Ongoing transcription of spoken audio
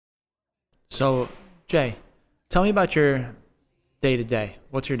So, Jay, tell me about your day-to-day.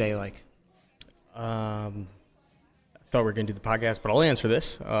 What's your day like? I thought we were going to do the podcast, but I'll answer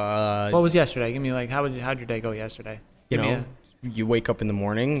this. What was yesterday? Give me, how'd your day go yesterday? You wake up in the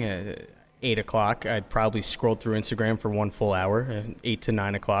morning at 8 o'clock. I'd probably scrolled through Instagram for 1 full hour, 8 to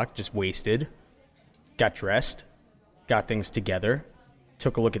 9 o'clock, just wasted. Got dressed, got things together,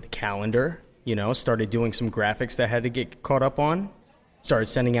 took a look at the calendar, started doing some graphics that I had to get caught up on, started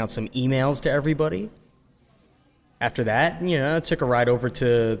sending out some emails to everybody. After that, took a ride over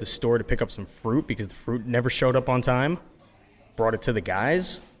to the store to pick up some fruit because the fruit never showed up on time. Brought it to the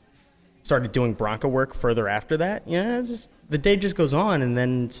guys. Started doing Bronco work further after that. The day just goes on, and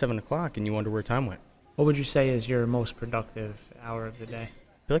then 7 o'clock, and you wonder where time went. What would you say is your most productive hour of the day?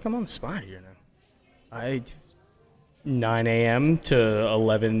 I feel like I'm on the spot here now. 9 a.m. to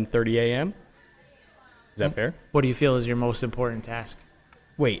 11:30 a.m. Is that fair? What do you feel is your most important task?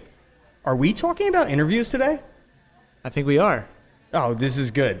 Wait, are we talking about interviews today? I think we are. Oh, this is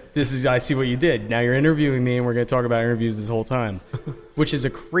good. I see what you did. Now you're interviewing me, and we're going to talk about interviews this whole time, which is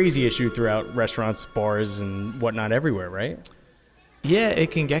a crazy issue throughout restaurants, bars, and whatnot everywhere, right? Yeah, it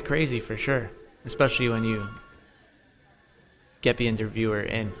can get crazy for sure, especially when you get the interviewer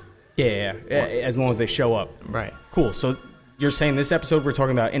in. Yeah, as long as they show up. Right. Cool. So you're saying this episode we're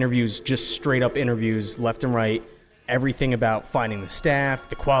talking about interviews, just straight up interviews, left and right, everything about finding the staff,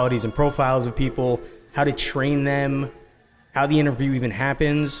 the qualities and profiles of people, how to train them, how the interview even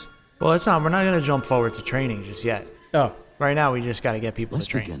happens. Well, we're not going to jump forward to training just yet. Oh. Right now, we just got to get people to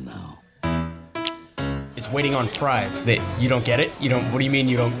train. Let's begin now. It's waiting on fries. That you don't get it? What do you mean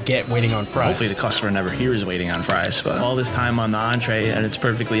you don't get waiting on fries? Hopefully the customer never hears waiting on fries, but all this time on the entree and it's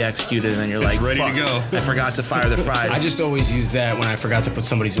perfectly executed and then you're like, ready to go. I forgot to fire the fries. I just always use that when I forgot to put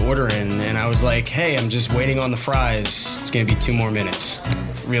somebody's order in, and I was like, hey, I'm just waiting on the fries. It's going to be 2 more minutes.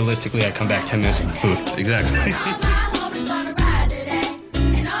 Realistically, I come back 10 minutes with the food. Exactly.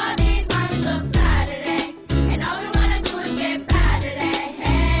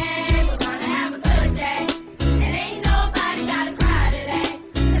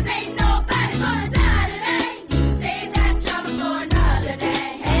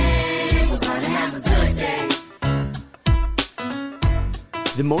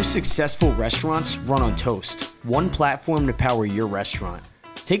 The most successful restaurants run on Toast, one platform to power your restaurant.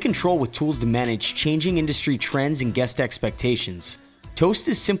 Take control with tools to manage changing industry trends and guest expectations. Toast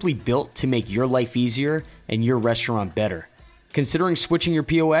is simply built to make your life easier and your restaurant better. Considering switching your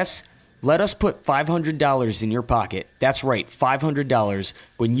POS? Let us put $500 in your pocket. That's right, $500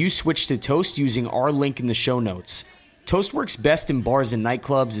 when you switch to Toast using our link in the show notes. Toast works best in bars and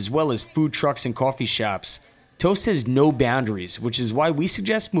nightclubs as well as food trucks and coffee shops. Toast has no boundaries, which is why we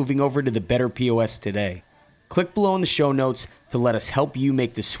suggest moving over to the better POS today. Click below in the show notes to let us help you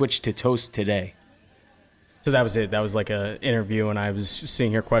make the switch to Toast today. So that was it. That was like an interview, and I was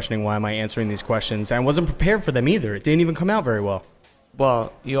sitting here questioning why am I answering these questions. And I wasn't prepared for them either. It didn't even come out very well.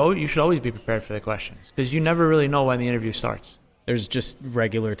 Well, you should always be prepared for the questions because you never really know when the interview starts. There's just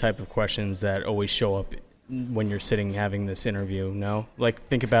regular type of questions that always show up when you're sitting having this interview, no? Like,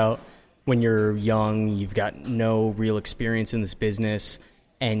 think about when you're young, you've got no real experience in this business,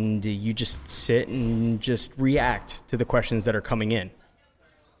 and you just sit and just react to the questions that are coming in.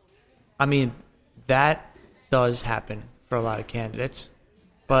 I mean, that does happen for a lot of candidates,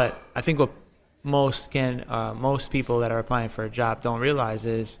 but I think what most people that are applying for a job don't realize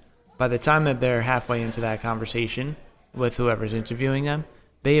is by the time that they're halfway into that conversation with whoever's interviewing them,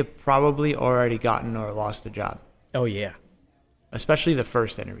 they have probably already gotten or lost the job. Oh, yeah. Especially the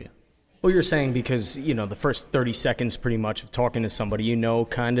first interview. Well, you're saying because, the first 30 seconds pretty much of talking to somebody,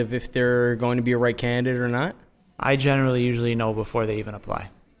 kind of if they're going to be a right candidate or not? I generally usually know before they even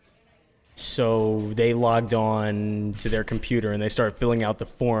apply. So they logged on to their computer and they started filling out the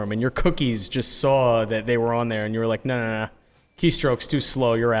form, and your cookies just saw that they were on there, and you were like, no. Keystroke's too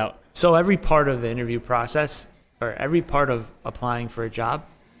slow, you're out. So every part of the interview process, or every part of applying for a job,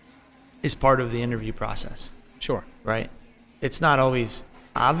 is part of the interview process. Sure. Right? It's not always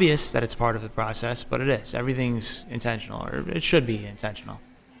obvious that it's part of the process, but it is. Everything's intentional, or it should be intentional.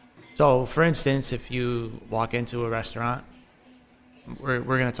 So, for instance, if you walk into a restaurant, we're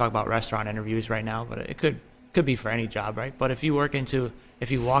going to talk about restaurant interviews right now, but it could be for any job, right? But if you walk into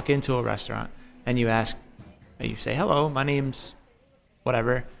a restaurant and you say, hello, my name's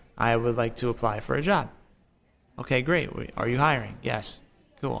whatever, I would like to apply for a job. Okay, great. Are you hiring? Yes.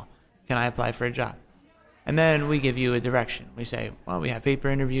 Cool. Can I apply for a job? And then we give you a direction. We say, well, we have paper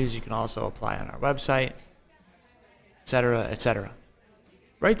interviews. You can also apply on our website, et cetera, et cetera.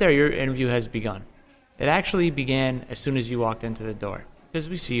 Right there, your interview has begun. It actually began as soon as you walked into the door. because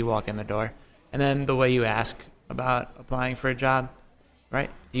we see you walk in the door. And then the way you ask about applying for a job, right?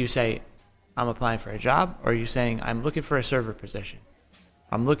 Do you say, I'm applying for a job, or are you saying, I'm looking for a server position?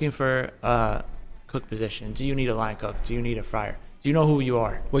 I'm looking for a cook position. Do you need a line cook? Do you need a fryer? Do you know who you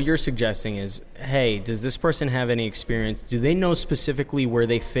are? What you're suggesting is, hey, does this person have any experience? Do they know specifically where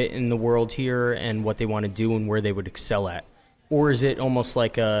they fit in the world here and what they want to do and where they would excel at? Or is it almost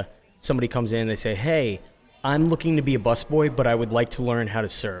like somebody comes in and they say, hey, I'm looking to be a busboy, but I would like to learn how to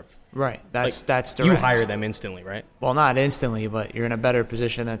serve. Right. That's direct. You hire them instantly, right? Well, not instantly, but you're in a better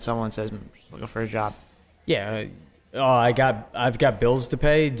position than someone says, I'm just looking for a job. Yeah. I've got bills to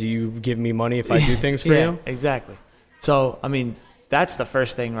pay. Do you give me money if I do things for you? Exactly. So, I mean, that's the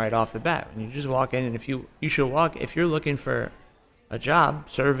first thing right off the bat. When you just walk in, and if you should walk, if you're looking for a job,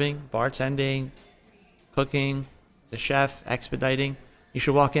 serving, bartending, cooking, the chef, expediting, you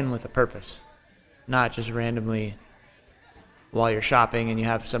should walk in with a purpose, not just randomly while you're shopping and you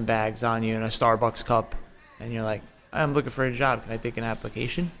have some bags on you and a Starbucks cup and you're like, I'm looking for a job. Can I take an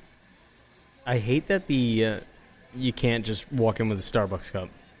application? I hate that you can't just walk in with a Starbucks cup.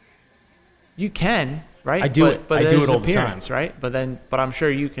 You can, right? I do it. But I do it all the time, right? But I'm sure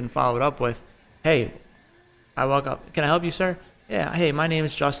you can follow it up with, hey, I walk up. Can I help you, sir? Yeah. Hey, my name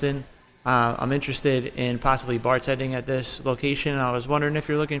is Justin. I'm interested in possibly bartending at this location. I was wondering if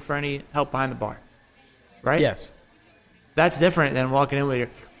you're looking for any help behind the bar. Right? Yes. That's different than walking in with your...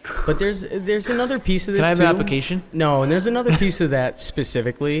 But there's another piece of this, Can I have too. an application? No, and there's another piece of that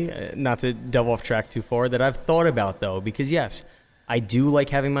specifically, not to delve off track too far, that I've thought about, though, because, yes, I do like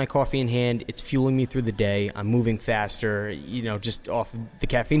having my coffee in hand. It's fueling me through the day. I'm moving faster, just off the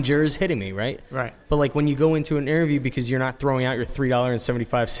caffeine jitters hitting me, right? Right. But, like, when you go into an interview because you're not throwing out your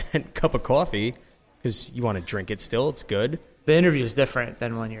 $3.75 cup of coffee because you want to drink it still, it's good. The interview is different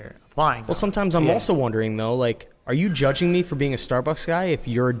than when you're applying. Well, sometimes I'm also wondering, though, like, are you judging me for being a Starbucks guy if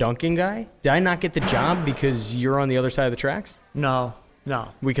you're a Dunkin' guy? Did I not get the job because you're on the other side of the tracks? No.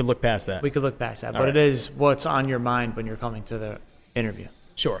 We could look past that. We could look past that. All but right. It is what's on your mind when you're coming to the interview.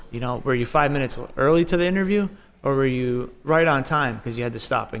 Sure. Were you 5 minutes early to the interview, or were you right on time because you had to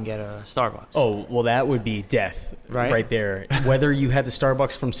stop and get a Starbucks? Oh, well, that would be death right there. Whether you had the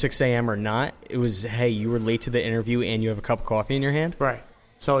Starbucks from 6 a.m. or not, it was, hey, you were late to the interview and you have a cup of coffee in your hand? Right.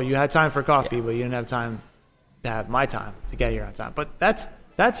 So you had time for coffee, but you didn't have time to have my time to get here on time. But that's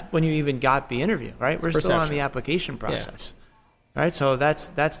when you even got the interview, right? We're still on the application process, right? So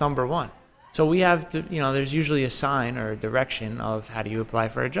that's number one. So we have to, there's usually a sign or a direction of how do you apply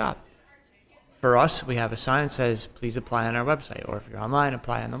for a job. For us, we have a sign that says, please apply on our website. Or if you're online,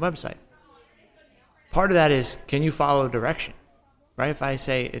 apply on the website. Part of that is, can you follow direction, right? If I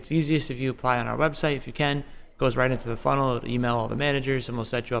say it's easiest if you apply on our website, if you can, it goes right into the funnel, it'll email all the managers, and we'll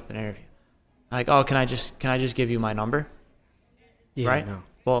set you up an interview. Like, oh, can I just give you my number? Yeah, right? No.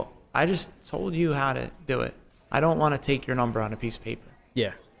 Well, I just told you how to do it. I don't want to take your number on a piece of paper.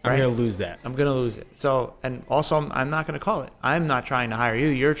 Yeah. I'm Right? going to lose that. I'm going to lose it. So, and also, I'm not going to call it. I'm not trying to hire you.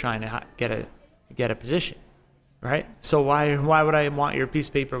 You're trying to get a position, right? So why would I want your piece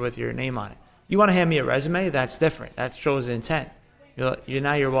of paper with your name on it? You want to hand me a resume? That's different. That shows intent.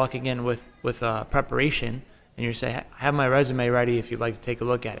 You're walking in with preparation, and you're saying, I have my resume ready if you'd like to take a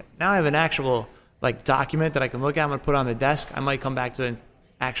look at it. Now I have an actual document that I can look at. I'm going to put on the desk. I might come back to it and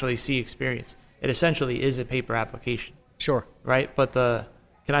actually see experience. It essentially is a paper application. Sure. Right? But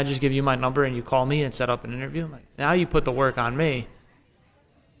can I just give you my number and you call me and set up an interview? Now you put the work on me.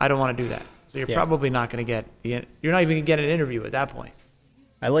 I don't want to do that. So you're probably not going to you're not even going to get an interview at that point.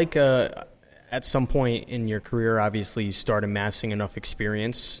 I like at some point in your career, obviously, you start amassing enough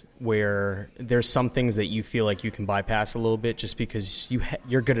experience where there's some things that you feel like you can bypass a little bit just because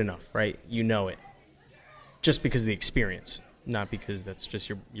you're good enough, right? You know it. Just because of the experience, not because that's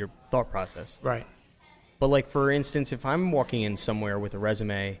just your thought process. Right. But for instance, if I'm walking in somewhere with a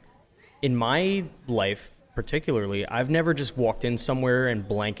resume, in my life particularly, I've never just walked in somewhere and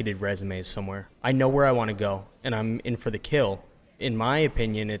blanketed resumes somewhere. I know where I want to go, and I'm in for the kill. In my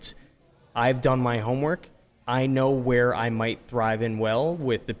opinion, I've done my homework. I know where I might thrive in well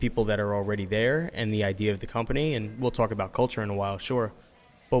with the people that are already there and the idea of the company, and we'll talk about culture in a while, sure.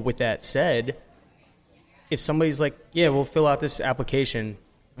 But with that said, if somebody's like, yeah, we'll fill out this application,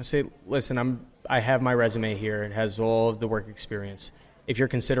 I say, listen, I have my resume here. It has all of the work experience. If you're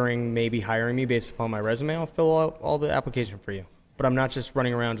considering maybe hiring me based upon my resume, I'll fill out all the application for you. But I'm not just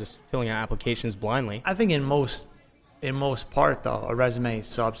running around just filling out applications blindly. I think in most part, though, a resume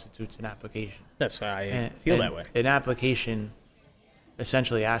substitutes an application. That's why I feel that way. An application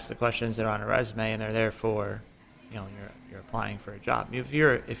essentially asks the questions that are on a resume, and they're there for, you're applying for a job. If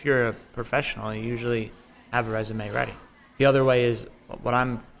you're a professional, you usually have a resume ready. The other way is what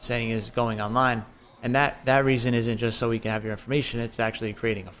I'm saying is going online. And that reason isn't just so we can have your information. It's actually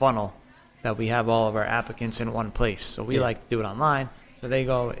creating a funnel that we have all of our applicants in one place. So we like to do it online. So they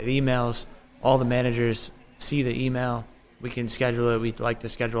go, it emails, all the managers see the email. We can schedule it. We'd like to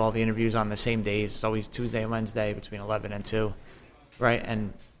schedule all the interviews on the same days. It's always Tuesday and Wednesday between 11 and 2, right?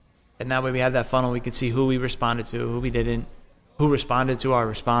 And that way we have that funnel. We can see who we responded to, who we didn't, who responded to our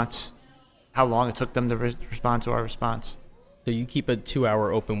response, how long it took them to respond to our response. So you keep a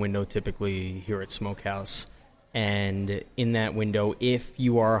 2-hour open window typically here at Smokehouse. And in that window, if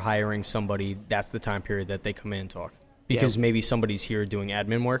you are hiring somebody, that's the time period that they come in and talk. Because maybe somebody's here doing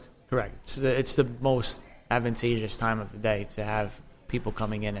admin work. Correct. It's the most advantageous time of the day to have people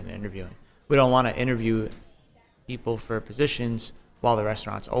coming in and interviewing. We don't want to interview people for positions while the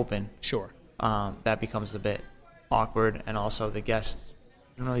restaurant's open. Sure. That becomes a bit awkward, and also the guests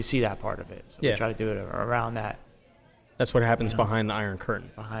don't really see that part of it. So we try to do it around that. That's what happens behind the Iron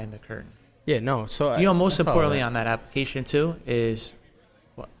Curtain. Behind the curtain. Yeah, no. So most importantly on that application too is,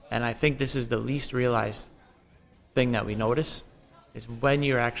 and I think this is the least realized thing that we notice, is when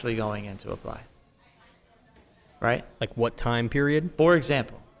you're actually going in to apply. Right? Like what time period? For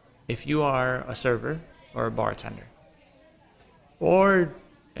example, if you are a server or a bartender or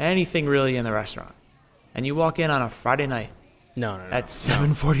anything really in the restaurant, and you walk in on a Friday night No. at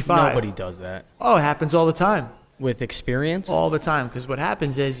 7:45. Nobody does that. Oh, it happens all the time. With experience? All the time. Because what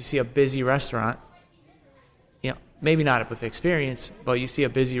happens is you see a busy restaurant, maybe not with experience, but you see a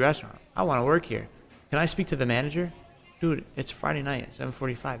busy restaurant. I want to work here. Can I speak to the manager? Dude, it's Friday night at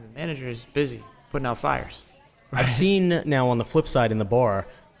 7:45. The manager is busy putting out fires. I've seen now on the flip side in the bar,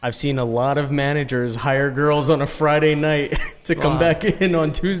 I've seen a lot of managers hire girls on a Friday night to come back in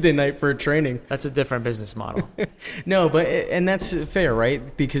on Tuesday night for a training. That's a different business model. No, and that's fair, right?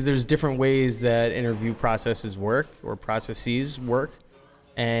 Because there's different ways that interview processes work or processes work.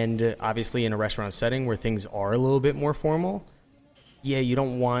 And obviously in a restaurant setting where things are a little bit more formal, you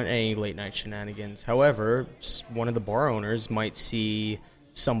don't want any late night shenanigans. However, one of the bar owners might see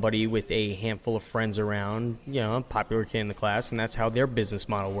somebody with a handful of friends around, popular kid in the class, and that's how their business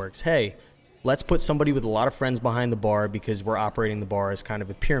model works. Hey, let's put somebody with a lot of friends behind the bar because we're operating the bar as kind of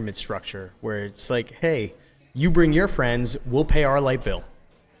a pyramid structure where it's like, hey, you bring your friends, we'll pay our light bill.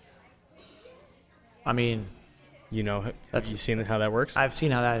 I mean, have you seen how that works? I've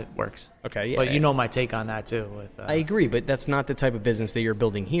seen how that works. Okay, yeah. But my take on that too. I agree, but that's not the type of business that you're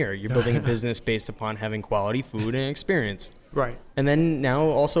building here. You're building a business based upon having quality food and experience. Right. And then now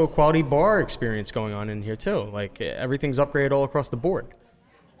also a quality bar experience going on in here too. Like everything's upgraded all across the board.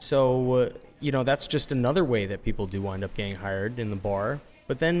 So, that's just another way that people do wind up getting hired in the bar.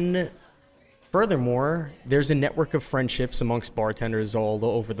 But then furthermore, there's a network of friendships amongst bartenders all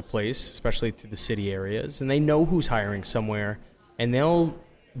over the place, especially through the city areas. And they know who's hiring somewhere. And they'll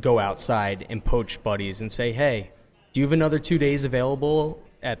go outside and poach buddies and say, hey, do you have another 2 days available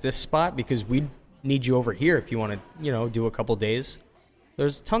at this spot? Because we need you over here if you want to, do a couple days.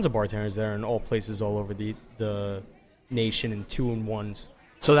 There's tons of bartenders there in all places all over the nation in 2-in-1s.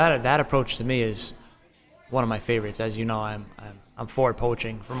 So that approach to me is one of my favorites. As you know, I'm for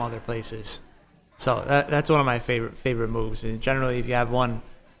poaching from other places. So that's one of my favorite moves. And generally, if you have one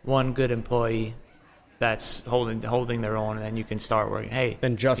good employee that's holding their own, and then you can start working. Hey,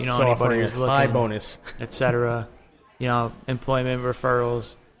 then just offering a high bonus, etc. Employment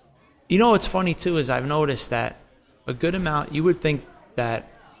referrals. What's funny too is I've noticed that you would think that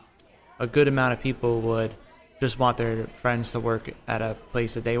a good amount of people would just want their friends to work at a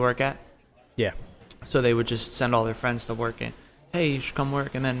place that they work at. Yeah. So they would just send all their friends to work in. Hey, you should come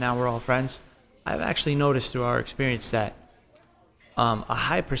work, and then now we're all friends. I've actually noticed through our experience that a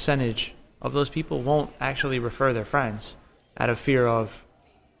high percentage of those people won't actually refer their friends out of fear of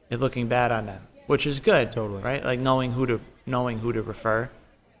it looking bad on them, which is good. Totally. Right? Like knowing who to refer.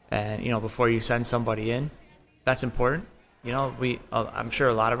 And, before you send somebody in, that's important. I'm sure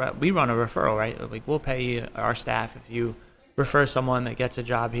we run a referral, right? Like we'll pay you, our staff, if you refer someone that gets a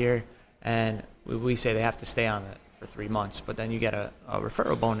job here, and we say they have to stay on it for 3 months, but then you get a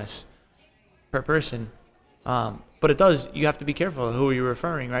referral bonus per person. But you have to be careful of who you're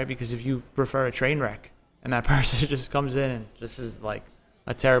referring, right? Because if you refer a train wreck and that person just comes in and this is like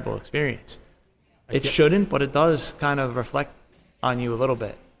a terrible experience, it shouldn't, but it does kind of reflect on you a little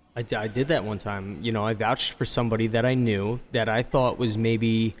bit. I did that one time. I vouched for somebody that I knew that I thought was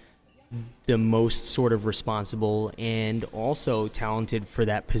maybe the most sort of responsible and also talented for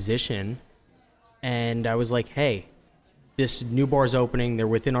that position. And I was like, hey, this new bar's opening. They're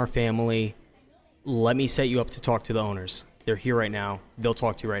within our family. Let me set you up to talk to the owners. They're here right now. They'll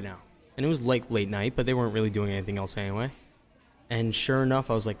talk to you right now. And it was like late night, but they weren't really doing anything else anyway. And sure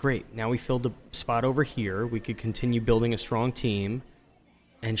enough, I was like, great, now we filled the spot over here. We could continue building a strong team.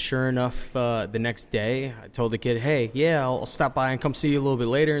 And sure enough, the next day, I told the kid, hey, yeah, I'll stop by and come see you a little bit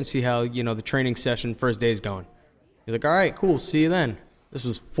later and see how, the training session first day is going. He's like, all right, cool, see you then. This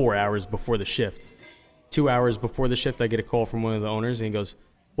was 4 hours before the shift. 2 hours before the shift, I get a call from one of the owners, and he goes,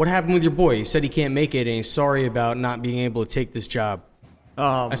 what happened with your boy? He said he can't make it, and he's sorry about not being able to take this job.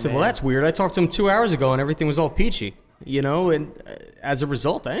 I said, well, that's weird. I talked to him 2 hours ago, and everything was all peachy. And as a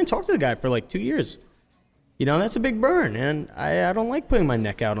result, I didn't talk to the guy for like 2 years. That's a big burn, and I don't like putting my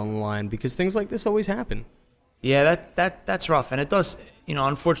neck out on the line because things like this always happen. Yeah, that's rough, and it does.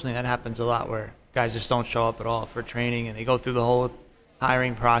 Unfortunately, that happens a lot where guys just don't show up at all for training, and they go through the whole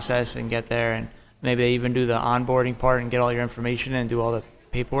hiring process and get there, and maybe they even do the onboarding part and get all your information and do all the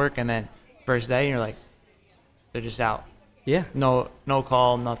paperwork, and then first day you're like, they're just out. Yeah. No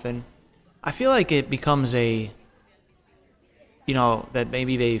call, nothing. I feel like it becomes that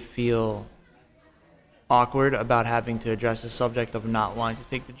maybe they feel awkward about having to address the subject of not wanting to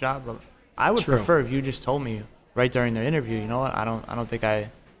take the job. But I would prefer if you just told me right during the interview, you know what, I don't think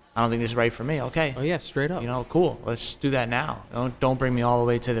this is right for me. Okay. Oh yeah, straight up. Cool. Let's do that now. Don't bring me all the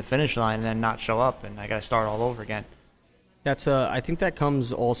way to the finish line and then not show up and I got to start all over again. That's I think that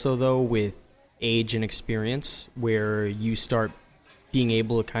comes also though with age and experience, where you start being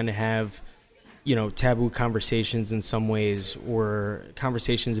able to kind of have taboo conversations in some ways, or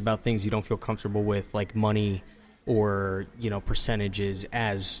conversations about things you don't feel comfortable with, like money or percentages.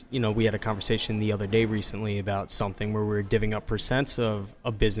 As we had a conversation the other day recently about something where we were divvying up percents of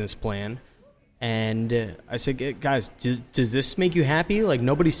a business plan, and I said, guys, does this make you happy? Like,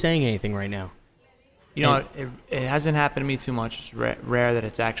 nobody's saying anything right now. It hasn't happened to me too much. It's rare that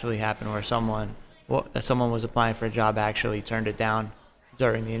it's actually happened where someone was applying for a job actually turned it down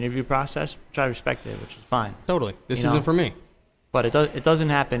during the interview process, which I respected, which is fine. Totally. This isn't for me. But it doesn't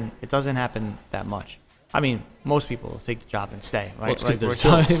happen. It doesn't happen that much. I mean, most people will take the job and stay. Right? Well, it's 'cause there's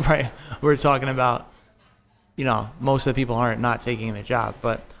bills. Right. We're talking about, most of the people aren't not taking the job,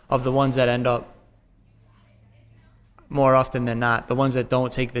 but of the ones that end up, more often than not, the ones that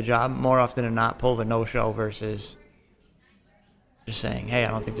don't take the job, more often than not, pull the no-show versus just saying, hey, I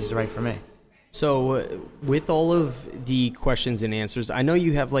don't think this is right for me. So with all of the questions and answers, I know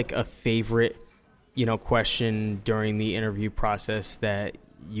you have like a favorite, question during the interview process that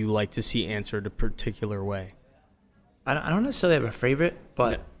you like to see answered a particular way. I don't necessarily have a favorite,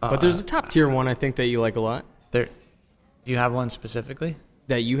 but there's a top tier one I think that you like a lot. Do you have one specifically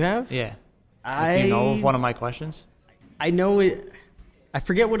that you have? Yeah. Do you know of one of my questions? I know it. I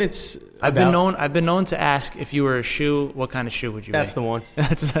forget what it's I've been known to ask, if you were a shoe, what kind of shoe would you That's be? The one.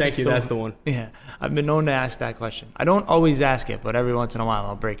 Thank you. That's the one. Yeah. I've been known to ask that question. I don't always ask it, but every once in a while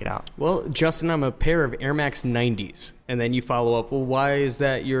I'll break it out. Well, Justin, I'm a pair of Air Max 90s. And then you follow up, well, why is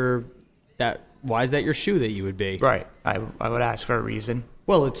that your shoe that you would be? Right. I would ask for a reason.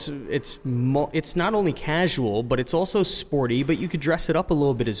 Well, it's not only casual, but it's also sporty, but you could dress it up a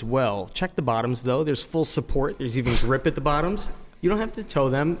little bit as well. Check the bottoms, though. There's full support. There's even grip at the bottoms. You don't have to tow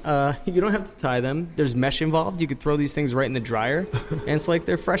them. You don't have to tie them. There's mesh involved. You could throw these things right in the dryer, and it's like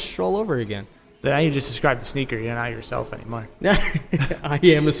they're fresh all over again. Now you just described the sneaker. You're not yourself anymore. I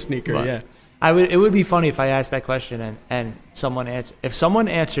am a sneaker, but yeah. It would be funny if I asked that question and someone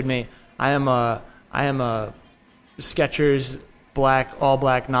answered me, I am a Skechers all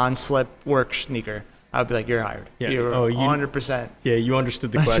black non-slip work sneaker. I would be like, you're hired. Yeah. You're 100%. Yeah, you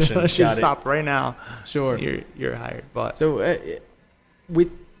understood the question. Let's just stop right now. Sure. You're hired. But so with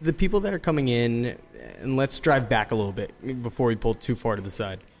the people that are coming in, and let's drive back a little bit before we pull too far to the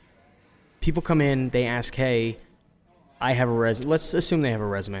side. People come in, they ask, hey, I have a resume. Let's assume they have a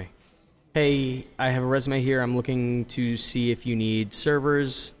resume. Hey, I have a resume here. I'm looking to see if you need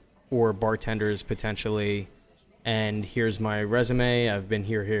servers or bartenders potentially. And here's my resume. I've been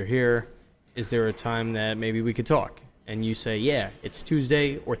here. Is there a time that maybe we could talk? And you say, yeah, it's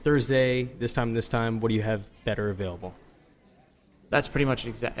Tuesday or Thursday, this time. What do you have better available? That's pretty much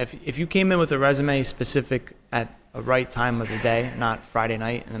exact. If you came in with a resume specific at a right time of the day, not Friday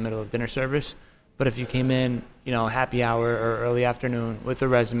night in the middle of dinner service, but if you came in, happy hour or early afternoon with a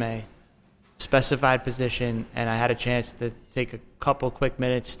resume, specified position, and I had a chance to take a couple quick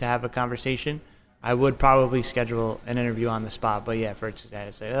minutes to have a conversation, I would probably schedule an interview on the spot. But yeah, for today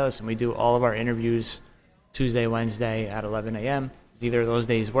to say, listen, we do all of our interviews Tuesday, Wednesday at 11 a.m. Does either of those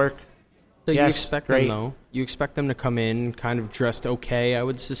days work? So yes, you expect great. them, though? You expect them to come in kind of dressed okay, I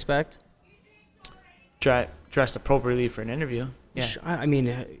would suspect? Dressed appropriately for an interview. Yeah. I mean,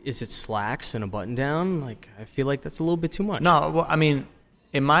 is it slacks and a button down? Like, I feel like that's a little bit too much. No, well, I mean,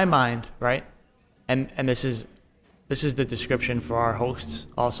 in my mind, right, and this is this is the description for our hosts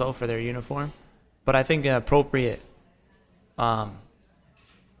also for their uniform, but I think an appropriate,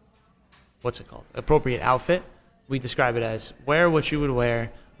 appropriate outfit, we describe it as wear what you would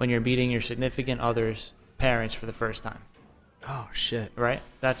wear when you're meeting your significant other's parents for the first time. Oh shit! Right?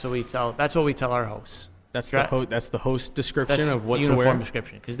 That's what we tell our hosts. That's the host description That's of what to uniform wear.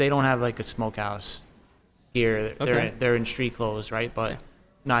 description, because they don't have like a smokehouse gear. Okay. They're in street clothes, right? But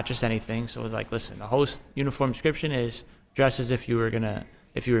not just anything. So like, listen, the host uniform description is dress as if you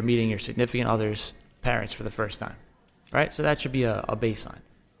were meeting your significant other's parents for the first time, right? So that should be a baseline.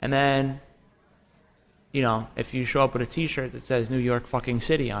 And then, if you show up with a T-shirt that says New York fucking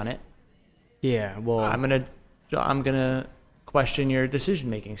City on it, Yeah, well, I'm gonna question your decision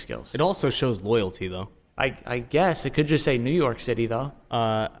making skills. it also shows loyalty though. I guess it could just say New York City though.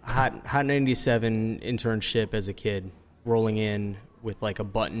 Hot 97 internship as a kid, rolling in with like a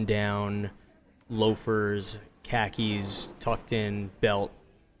button down, loafers, khakis, tucked in belt,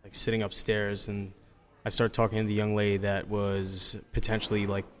 like sitting upstairs, and I started talking to the young lady that was potentially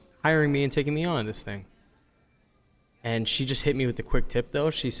like hiring me and taking me on this thing. And she just hit me with the quick tip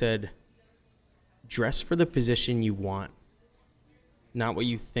though. She said, dress for the position you want, not what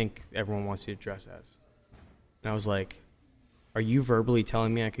you think everyone wants you to dress as. And I was like, are you verbally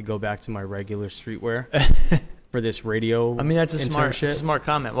telling me I could go back to my regular streetwear for this radio I mean, that's a internship? smart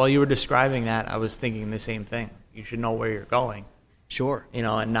comment. While you were describing that, I was thinking the same thing. You should know where you're going, Sure.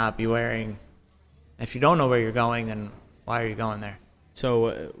 and not be wearing. If you don't know where you're going, then why are you going there?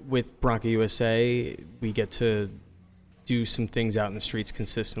 So with Bronco USA, we get to do some things out in the streets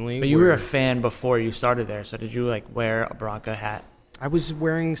consistently. But you were a fan before you started there, so did you like wear a Bronco hat? I was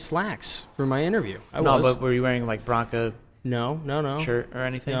wearing slacks for my interview. But were you wearing like Bronco No. shirt or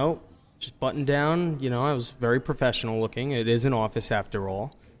anything? No, just buttoned down. I was very professional looking. It is an office after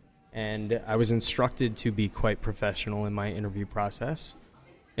all. And I was instructed to be quite professional in my interview process,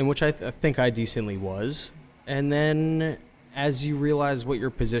 in which I think I decently was. And then as you realize what your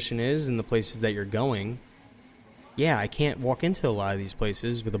position is and the places that you're going, yeah, I can't walk into a lot of these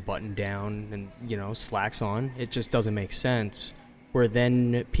places with a button down and, slacks on. It just doesn't make sense. Where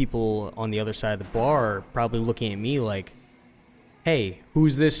then people on the other side of the bar are probably looking at me like, hey,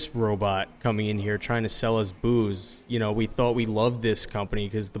 who's this robot coming in here trying to sell us booze? We thought we loved this company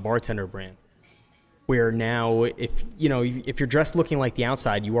because the bartender brand. Where now, if you're dressed looking like the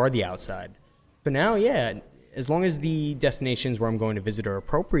outside, you are the outside. But now, yeah, as long as the destinations where I'm going to visit are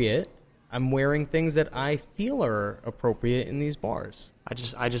appropriate, I'm wearing things that I feel are appropriate in these bars. I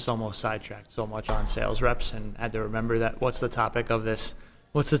just almost sidetracked so much on sales reps and had to remember that. What's the topic of this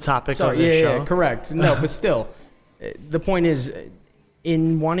show? Yeah, correct. No, but still, the point is,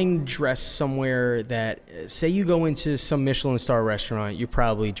 in wanting to dress somewhere that, say you go into some Michelin star restaurant, you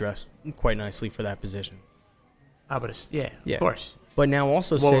probably dress quite nicely for that position. Of course. But now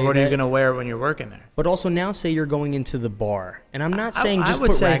also Well, say what are you that- going to wear when you're working there? But also now say you're going into the bar. And I'm not saying I just would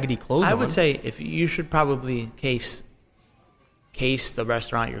put say- raggedy clothes on. I would say if you should probably case the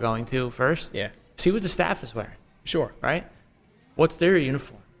restaurant you're going to first. Yeah. See what the staff is wearing, Sure. right? What's their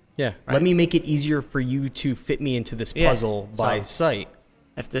uniform? Yeah. Right. Let me make it easier for you to fit me into this Yeah. puzzle by So- sight.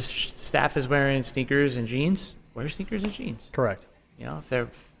 If this staff is wearing sneakers and jeans, wear sneakers and jeans. Correct.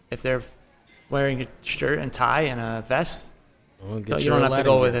 If they're wearing a shirt and tie and a vest, Well, you get don't your have to Aladdin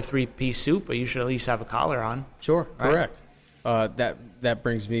go gear. with a 3-piece suit, but you should at least have a collar on. Sure, Right? correct. That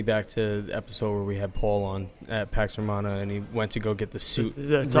brings me back to the episode where we had Paul on at Pax Romana, and he went to go get the suit The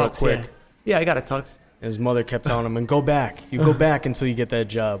real tux, quick. Yeah, I got a tux. And his mother kept telling him, "And go back. You go back until you get that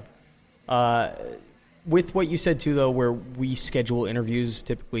job." With what you said too, though, where we schedule interviews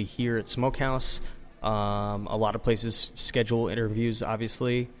typically here at Smokehouse, a lot of places schedule interviews.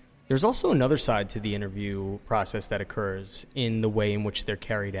 Obviously, there's also another side to the interview process that occurs in the way in which they're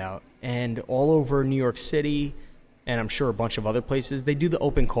carried out, and all over New York City, and I'm sure a bunch of other places, they do the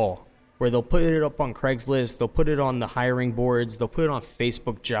open call, where they'll put it up on Craigslist, they'll put it on the hiring boards, they'll put it on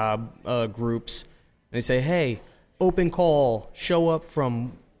Facebook job groups, and they say, hey, open call, show up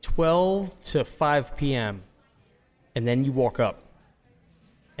from 12 to 5 p.m. And then you walk up,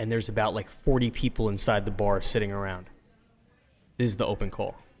 and there's about like 40 people inside the bar sitting around. This is the open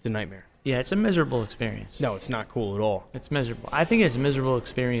call. It's a nightmare. Yeah, it's a miserable experience. No, it's not cool at all. It's miserable. I think it's a miserable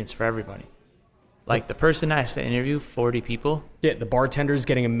experience for everybody. Like the person that has to interview 40 people. Yeah, the bartender's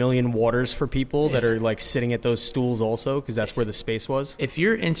getting 1 million waters for people that are like sitting at those stools also, because that's where the space was. If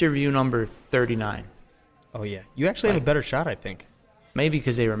you're interview number 39, Oh, yeah. You actually have a better shot, I think. maybe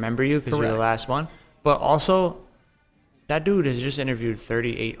because they remember you because you're the Correct. last one, but also that dude has just interviewed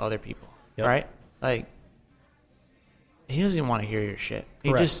 38 other people, Yep. right? Like, he doesn't even want to hear your shit.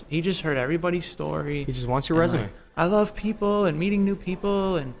 Correct. He just heard everybody's story. He just wants your and, resume. like, I love people and meeting new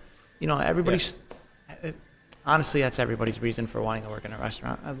people, and everybody's. Honestly, that's everybody's reason for wanting to work in a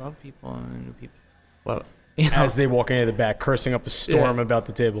restaurant. I love people and new people. Well, As they walk into the back, cursing up a storm about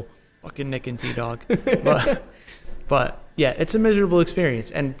the table. fucking Nick and T-Dog. but yeah, it's a miserable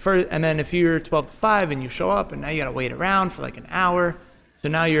experience. And then if you're 12 to 5 and you show up and now you got to wait around for like an hour. So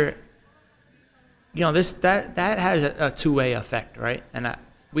now you're, that has a two-way effect, right? And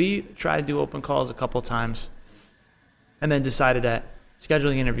we tried to do open calls a couple times and then decided that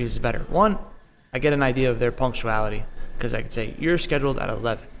scheduling interviews is better. One, I get an idea of their punctuality because I could say, you're scheduled at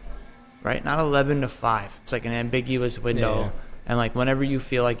 11, right? Not 11 to 5. It's like an ambiguous window. Yeah. And like whenever you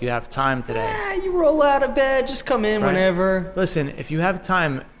feel like you have time today. You roll out of bed, just come in Right. whenever. Listen, if you have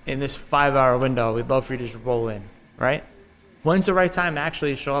time in this 5-hour window, we'd love for you to just roll in, right? When's the right time to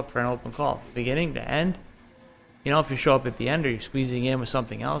actually show up for an open call? Beginning to end? If you show up at the end or you're squeezing in with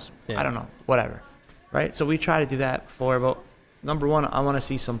something else, I don't know, whatever, right? So we try to do that before, but number one, I want to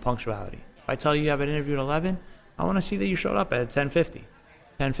see some punctuality. If I tell you have an interview at 11, I want to see that you showed up at 10:50,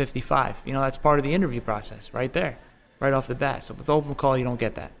 10:55. That's part of the interview process right there, right off the bat. So with open call, you don't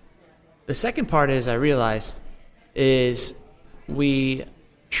get that. The second part is I realized is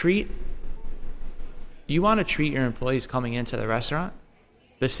you want to treat your employees coming into the restaurant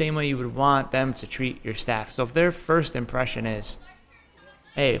the same way you would want them to treat your staff. So if their first impression is,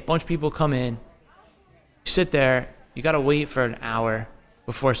 hey, a bunch of people come in, you sit there, you got to wait for an hour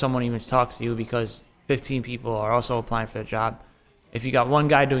before someone even talks to you because 15 people are also applying for the job. If you got one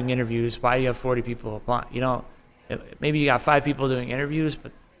guy doing interviews, why do you have 40 people applying? Maybe you got 5 people doing interviews,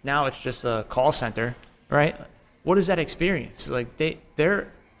 but now it's just a call center, right? What is that experience? Like they're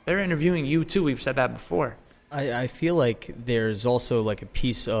interviewing you too. We've said that before. I feel like there's also like a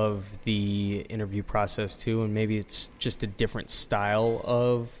piece of the interview process too, and maybe it's just a different style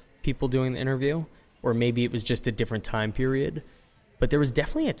of people doing the interview, or maybe it was just a different time period. But there was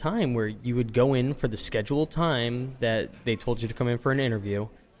definitely a time where you would go in for the scheduled time that they told you to come in for an interview,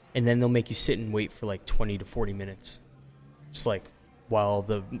 and then they'll make you sit and wait for like 20 to 40 minutes. Just like while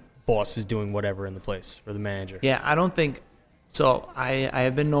the boss is doing whatever in the place, or the manager. Yeah, I don't think so. I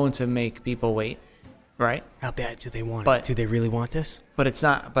have been known to make people wait, right? How bad do they want But- it? Do they really want this? But it's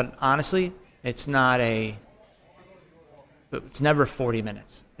not. But honestly, it's not a. It's never 40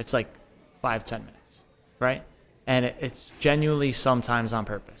 minutes. It's like 5-10 minutes, right? And it's genuinely sometimes on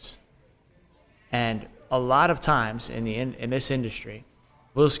purpose. And a lot of times in this industry,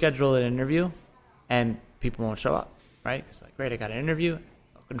 we'll schedule an interview, and people won't show up, right? It's like, great, I got an interview.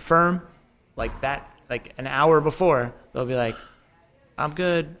 I'll confirm, like that, like an hour before, they'll be like, I'm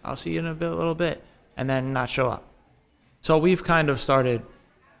good. I'll see you in a little bit, and then not show up. So we've kind of started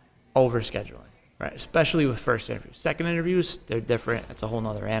over-scheduling, right? Especially with first interviews. Second interviews, they're different. It's a whole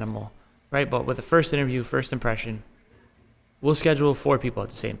nother animal, right? But with the first interview, first impression, we'll schedule 4 people at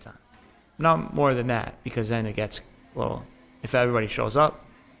the same time. Not more than that, because then it gets a little, if everybody shows up,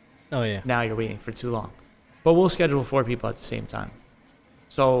 Oh, yeah. now you're waiting for too long. But we'll schedule 4 people at the same time.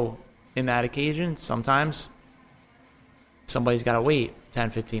 So in that occasion, sometimes somebody's got to wait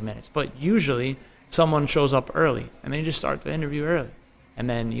 10-15 minutes. But usually someone shows up early, and they just start the interview early. And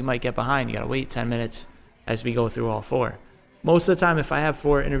then you might get behind. You got to wait 10 minutes as we go through all 4. Most of the time, if I have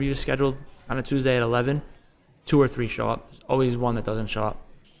 4 interviews scheduled on a Tuesday at 11, 2 or 3 show up. There's always one that doesn't show up.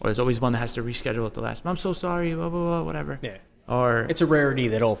 Or there's always one that has to reschedule at the last. I'm so sorry, blah, blah, blah, whatever. Yeah. Or It's a rarity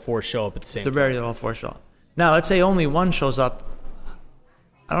that all 4 show up at the same it's a time. rarity that all 4 show up. Now, let's say only one shows up.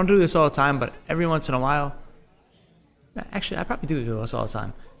 I don't do this all the time, but every once in a while, actually, I probably do this all the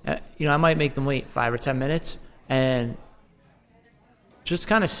time. I might make them wait 5 or 10 minutes and just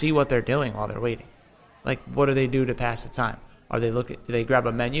kind of see what they're doing while they're waiting. Like, what do they do to pass the time? Do they grab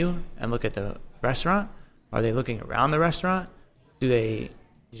a menu and look at the restaurant? Are they looking around the restaurant? Do they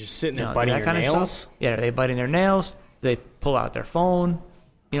You're just sitting do there biting that your kind of nails. stuff? Yeah, are they biting their nails? Do they pull out their phone?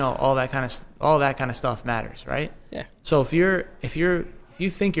 All that kind of stuff matters, right? Yeah. So if you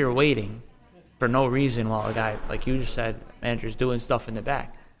think you're waiting for no reason while a guy, like you just said, manager's doing stuff in the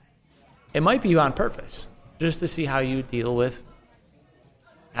back, it might be on purpose, just to see how you deal with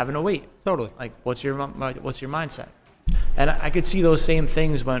having to wait. Totally. Like, what's your mindset? And I could see those same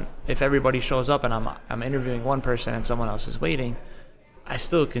things if everybody shows up and I'm interviewing one person and someone else is waiting. I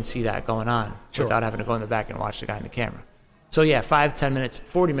still can see that going on without having to go in the back and watch the guy in the camera. So yeah, 5, 10 minutes,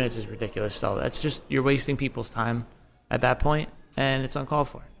 40 minutes is ridiculous. So that's just, you're wasting people's time at that point, and it's uncalled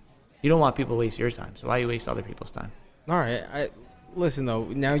for. You don't want people to waste your time, so why you waste other people's time? All right. Listen, though,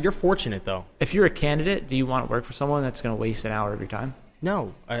 now you're fortunate, though. If you're a candidate, do you want to work for someone that's going to waste an hour of your time?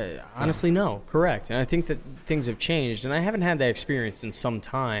 No, honestly, no. Correct. And I think that things have changed, and I haven't had that experience in some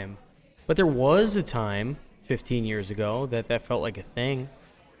time. But there was a time 15 years ago that felt like a thing.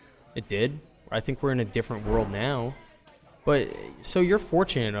 It did. I think we're in a different world now. But so you're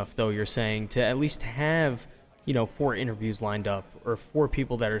fortunate enough, though, you're saying, to at least have, 4 interviews lined up or 4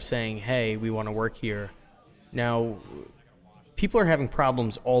 people that are saying, hey, we want to work here. Now, people are having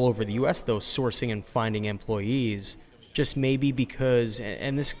problems all over the U.S., though, sourcing and finding employees, just maybe because,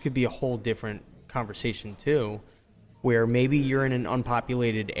 and this could be a whole different conversation, too, where maybe you're in an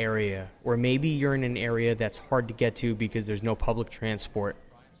unpopulated area, or maybe you're in an area that's hard to get to because there's no public transport.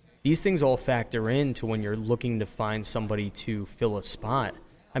 These things all factor into when you're looking to find somebody to fill a spot.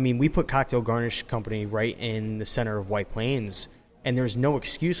 I mean, we put Cocktail Garnish Company right in the center of White Plains, and there's no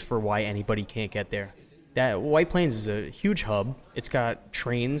excuse for why anybody can't get there. That White Plains is a huge hub. It's got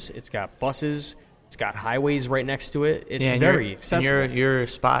trains, it's got buses, it's got highways right next to it. It's very accessible. Your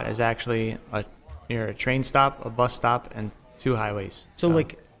spot is actually near a train stop, a bus stop, and 2 highways. So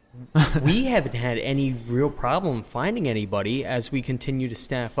we haven't had any real problem finding anybody as we continue to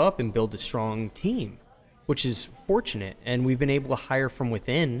staff up and build a strong team, which is fortunate. And we've been able to hire from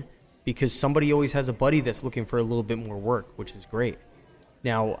within because somebody always has a buddy that's looking for a little bit more work, which is great.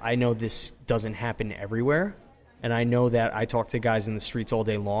 Now, I know this doesn't happen everywhere, and I know that I talk to guys in the streets all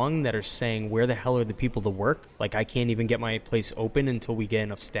day long that are saying, where the hell are the people to work? Like, I can't even get my place open until we get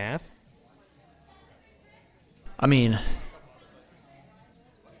enough staff. I mean,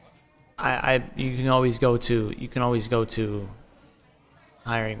 you can always go to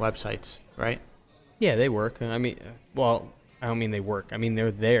hiring websites, right? Yeah, they work. I mean, well, I don't mean they work. I mean,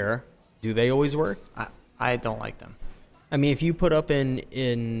 they're there. Do they always work? I don't like them. I mean, if you put up an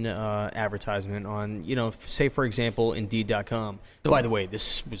advertisement on, say, for example, Indeed.com. By the way,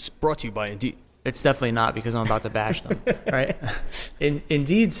 this was brought to you by Indeed. It's definitely not, because I'm about to bash them, right?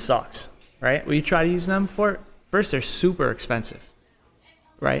 Indeed sucks, right? We try to use them before. First, they're super expensive,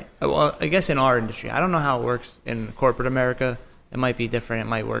 right? Well, I guess in our industry. I don't know how it works in corporate America. It might be different. It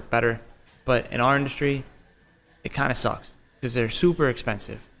might work better. But in our industry, it kind of sucks because they're super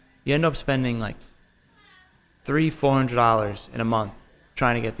expensive. You end up spending like $300-400 in a month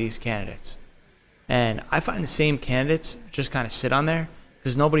trying to get these candidates. And I find the same candidates just kind of sit on there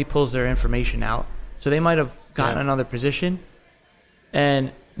because nobody pulls their information out. So they might have gotten another position,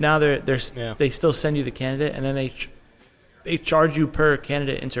 and now they still send you the candidate, and then they charge you per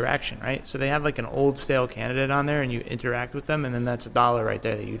candidate interaction, right? So they have like an old stale candidate on there, and you interact with them, and then that's $1 right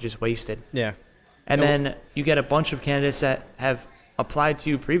there that you just wasted. Yeah. And then you get a bunch of candidates that have applied to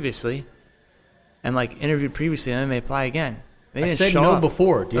you previously and like interviewed previously, and then they apply again. They didn't said show no up.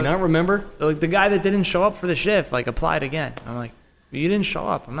 before. Do you not remember? Like the guy that didn't show up for the shift, like applied again. I'm like, you didn't show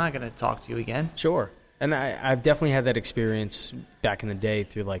up. I'm not going to talk to you again. Sure. And I've definitely had that experience back in the day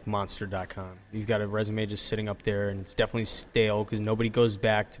through like Monster.com. You've got a resume just sitting up there, and it's definitely stale because nobody goes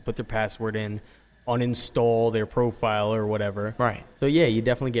back to put their password in, uninstall their profile or whatever. Right. So yeah, you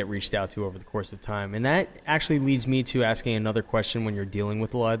definitely get reached out to over the course of time. And that actually leads me to asking another question when you're dealing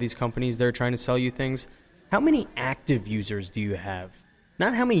with a lot of these companies that are trying to sell you things. How many active users do you have?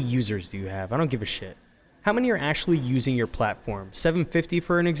 Not how many users do you have. I don't give a shit. How many are actually using your platform? 750,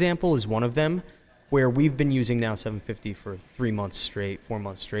 for an example, is one of them, where we've been using now 750 for 3 months straight, 4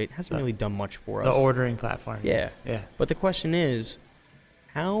 months straight. It hasn't really done much for us. The ordering platform. Yeah. Yeah. But the question is,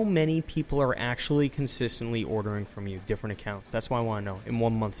 how many people are actually consistently ordering from you, different accounts? That's what I want to know in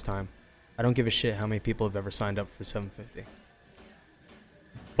 1 month's time. I don't give a shit how many people have ever signed up for 750.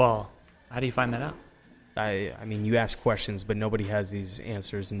 Well, how do you find that out? I mean, you ask questions, but nobody has these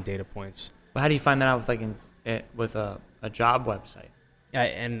answers and data points. Well, how do you find that out with a job website?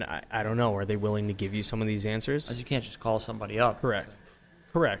 I don't know. Are they willing to give you some of these answers? As you can't just call somebody up. Correct.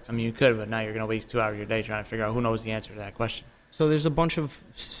 Correct. I mean, you could, but now you're going to waste 2 hours of your day trying to figure out who knows the answer to that question. So there's a bunch of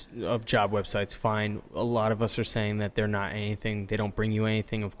job websites. Fine. A lot of us are saying that they're not anything. They don't bring you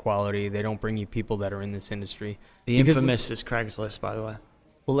anything of quality. They don't bring you people that are in this industry. The infamous is Craigslist, by the way.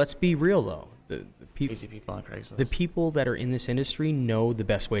 Well, let's be real, though. Crazy people on Craigslist. The people that are in this industry know the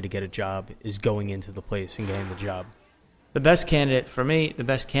best way to get a job is going into the place and getting the job. The best candidate, for me, the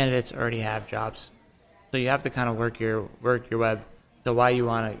best candidates already have jobs. So you have to kind of work your web to why you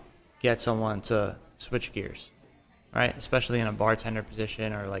want to get someone to switch gears, right? Especially in a bartender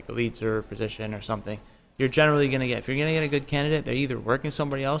position or like a lead server position or something. You're generally going to get, if you're going to get a good candidate, they're either working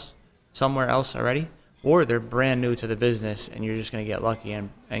somewhere else already, or they're brand new to the business, and you're just going to get lucky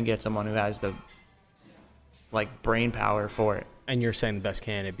and get someone who has the like brain power for it. And you're saying the best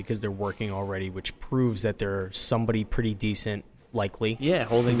candidate because they're working already, which proves that they're somebody pretty decent, likely. Yeah,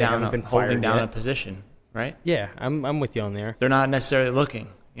 holding down a position. right? Yeah, I'm with you on there. They're not necessarily looking,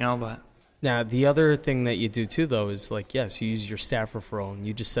 but Now, the other thing that you do too, though, is like, yes, you use your staff referral, and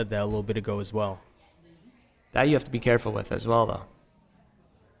you just said that a little bit ago as well. that you have to be careful with as well, though.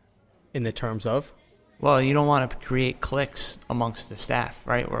 In the terms of? Well, you don't want to create cliques amongst the staff,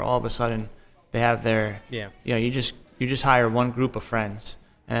 right? Where all of a sudden they have their, Yeah. you just hire one group of friends,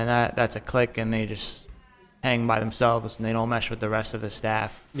 and that's a clique, and they just hang by themselves, and they don't mesh with the rest of the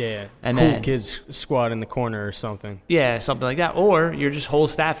staff. Yeah. And cool then- kids squad in the corner or something. Yeah, something like that. Or your just whole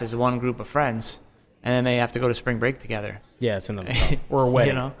staff is one group of friends, and then they have to go to spring break together. Yeah, it's another problem. Or a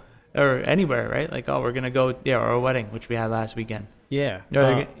wedding. Or anywhere, right? Like, oh, we're gonna go, or a wedding, which we had last weekend. Yeah.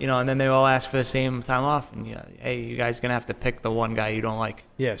 And then they all ask for the same time off, and hey, you guys gonna have to pick the one guy you don't like.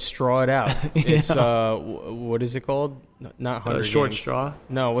 Yeah, straw it out. It's what is it called? Not Hunger Short Games. straw.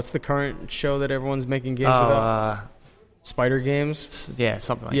 No, what's the current show that everyone's making games about? Spider Games. Yeah,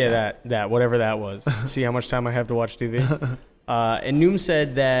 something like that. Yeah, that whatever that was. See how much time I have to watch TV. And Noom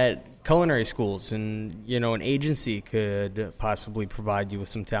said that culinary schools and an agency could possibly provide you with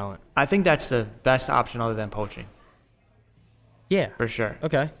some talent. I think that's the best option other than poaching, Yeah, for sure.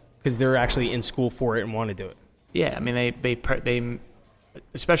 okay, because they're actually in school for it and want to do it. Yeah, I mean they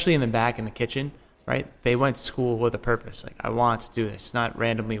especially in the back in the kitchen, right? They went to school with a purpose. Like, I want to do this, not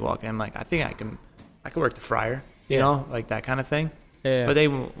randomly walking. I'm like, I think I can work the fryer, like that kind of thing. Yeah. But they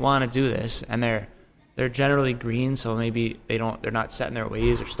want to do this, and they're generally green, so maybe they're not set in their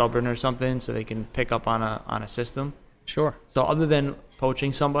ways or stubborn or something, so they can pick up on a system. Sure. So other than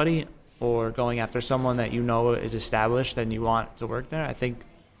poaching somebody or going after someone that is established and you want to work there, I think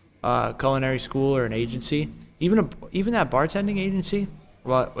culinary school or an agency, even that bartending agency,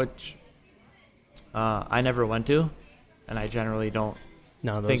 which I never went to, and I generally don't.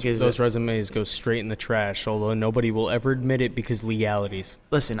 No, think those resumes go straight in the trash, although nobody will ever admit it because legalities.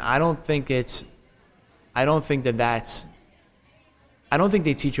 Listen, I don't think they teach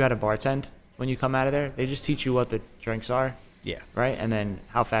you how to bartend when you come out of there. They just teach you what the drinks are, Yeah. right? And then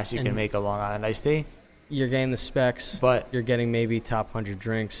how fast you can make a Long Island iced tea. You're getting the specs, But- you're getting maybe top 100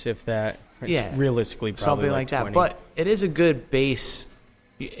 drinks, if that. It's Yeah. realistically probably Something like like 20. that. But it is a good base,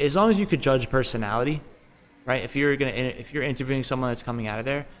 as long as you could judge personality, right? If you're interviewing someone that's coming out of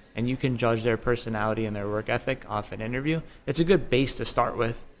there and you can judge their personality and their work ethic off an interview, it's a good base to start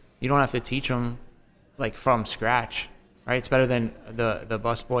with. You don't have to teach them like from scratch, right? It's better than the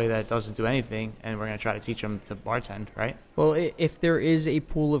busboy that doesn't do anything, and we're gonna try to teach them to bartend, right? Well, if there is a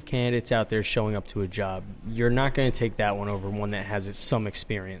pool of candidates out there showing up to a job, you're not going to take that one over one that has some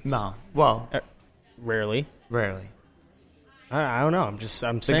experience. No, well, Rarely. rarely. I don't know. I'm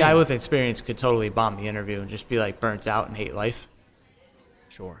saying. The guy with experience could totally bomb the interview and just be like burnt out and hate life,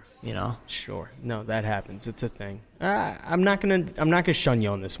 Sure. Sure. No, that happens. It's a thing. I'm not gonna shun you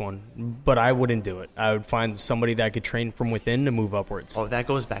on this one, but I wouldn't do it. I would find somebody that could train from within to move upwards. Oh, that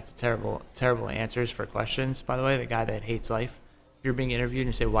goes back to terrible answers for questions. By the way, the guy that hates life. If you're being interviewed and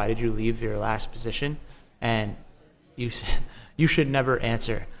you say, "Why did you leave your last position?" and you say, you should never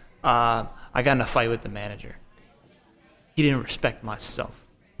answer, "I got in a fight with the manager. He didn't respect myself."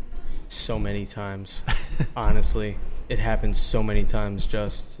 So many times, honestly, it happens so many times.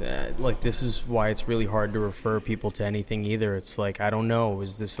 Just like, this is why it's really hard to refer people to anything either. It's like, I don't know,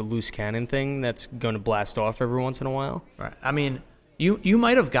 is this a loose cannon thing that's going to blast off every once in a while? Right. I mean, you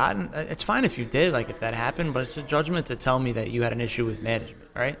might have gotten. It's fine if you did, like if that happened, but it's a judgment to tell me that you had an issue with management.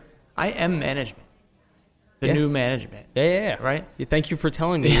 Right. I am management. The new management. Yeah. Right? Yeah, thank you for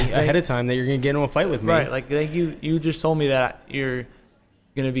telling me ahead of time that you're going to get into a fight with me. Right. Like you just told me that you're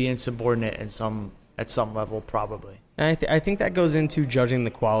going to be insubordinate at some level, probably. And I think that goes into judging the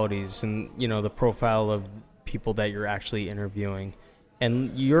qualities and, the profile of people that you're actually interviewing.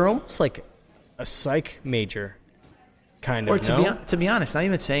 And you're almost like a psych major, kind of, Or to be honest, not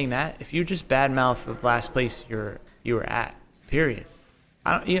even saying that. If you just badmouth the last place you were at, period.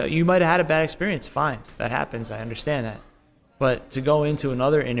 You might have had a bad experience. Fine, that happens. I understand that. But to go into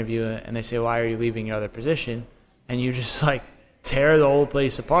another interview and they say, "Why are you leaving your other position?" and you just like tear the whole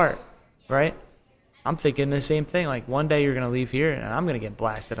place apart, right? I'm thinking the same thing. Like, one day you're gonna leave here and I'm gonna get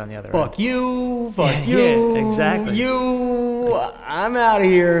blasted on the other end. Fuck you, Yeah, exactly. I'm out of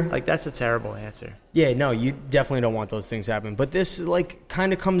here. Like, that's a terrible answer. Yeah, no, you definitely don't want those things to happen. But this, like,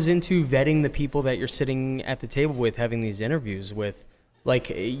 kind of comes into vetting the people that you're sitting at the table with, having these interviews with. Like,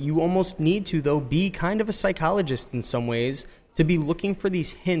 you almost need to, though, be kind of a psychologist in some ways to be looking for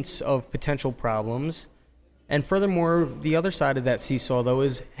these hints of potential problems. And furthermore, the other side of that seesaw, though,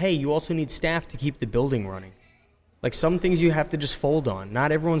 is, hey, you also need staff to keep the building running. Like, some things you have to just fold on.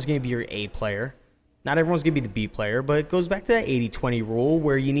 Not everyone's going to be your A player. Not everyone's going to be the B player. But it goes back to that 80-20 rule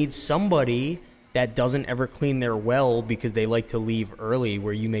where you need somebody that doesn't ever clean their well because they like to leave early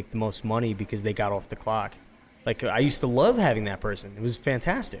where you make the most money because they got off the clock. Like, I used to love having that person. It was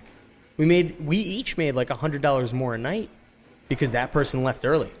fantastic. We each made like $100 more a night because that person left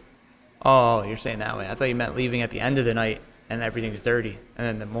early. Oh, you're saying that way. I thought you meant leaving at the end of the night and everything's dirty, and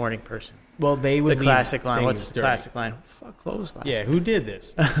then the morning person. Well, they would The leave classic line. What's the dirty. classic line? Fuck, closed last Yeah, night. who did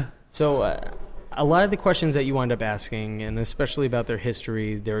this? So a lot of the questions that you wind up asking, and especially about their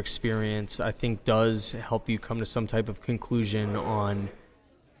history, their experience, I think does help you come to some type of conclusion on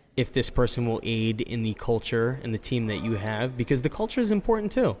if this person will aid in the culture and the team that you have, because the culture is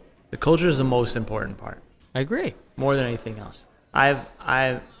important too. The culture is the most important part, I agree. more than anything else. I'm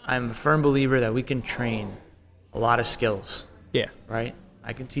a firm believer that we can train a lot of skills, Yeah. right?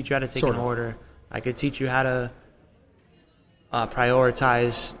 I can teach you how to take Sort an of. order. I could teach you how to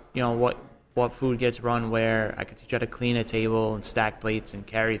prioritize, what food gets run where. I could teach you how to clean a table and stack plates and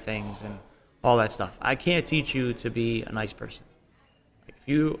carry things and all that stuff. I can't teach you to be a nice person. If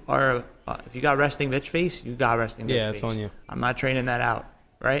you got resting bitch face, you got resting bitch Yeah, face. it's on you. I'm not training that out,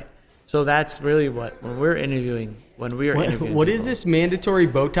 right? So that's really when we are interviewing What is people. this mandatory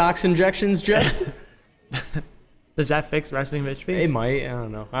Botox injections, just? Does that fix resting bitch face? It might. I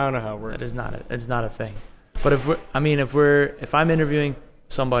don't know how it works. That is not it's not a thing. But if I'm interviewing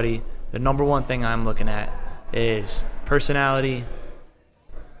somebody, the number one thing I'm looking at is personality,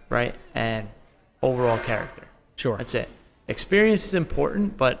 right? And overall character. Sure. That's it. Experience is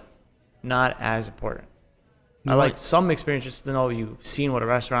important, but not as important. I like some experience just to know you've seen what a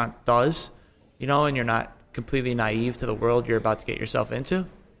restaurant does, and you're not completely naive to the world you're about to get yourself into.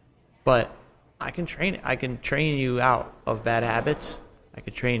 But I can train it. I can train you out of bad habits. I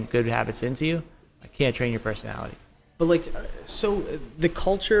can train good habits into you. I can't train your personality. But so the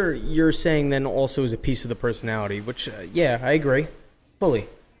culture you're saying then also is a piece of the personality, which, yeah, I agree fully.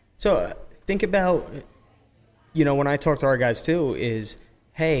 So think about, when I talk to our guys too, is,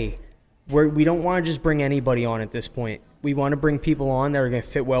 hey, we don't want to just bring anybody on at this point. We want to bring people on that are going to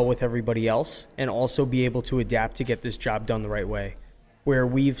fit well with everybody else and also be able to adapt to get this job done the right way. Where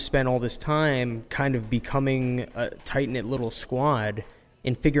we've spent all this time kind of becoming a tight-knit little squad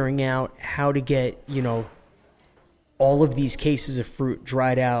and figuring out how to get, all of these cases of fruit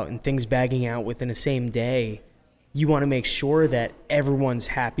dried out and things bagging out within the same day. You want to make sure that everyone's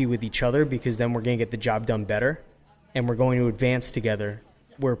happy with each other, because then we're going to get the job done better and we're going to advance together,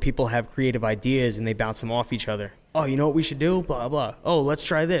 where people have creative ideas and they bounce them off each other. Oh, you know what we should do? Blah, blah. Oh, let's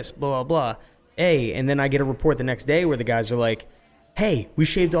try this. Blah, blah, blah. Hey, and then I get a report the next day where the guys are like, hey, we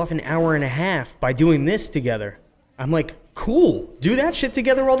shaved off an hour and a half by doing this together. I'm like, cool. Do that shit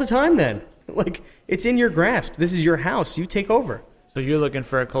together all the time then. It's in your grasp. This is your house. You take over. So you're looking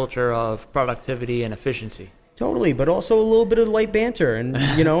for a culture of productivity and efficiency. Totally, but also a little bit of light banter. And,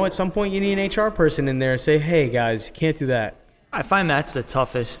 at some point you need an HR person in there. Say, hey, guys, you can't do that. I find that's the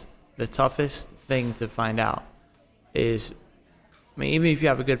toughest thing to find out is, even if you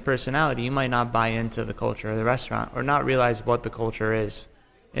have a good personality, you might not buy into the culture of the restaurant or not realize what the culture is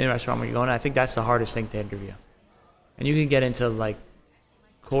in the restaurant where you're going. I think that's the hardest thing to interview. And you can get into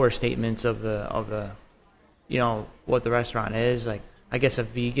core statements of the what the restaurant is. I guess a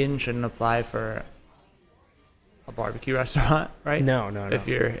vegan shouldn't apply for a barbecue restaurant, right? No. If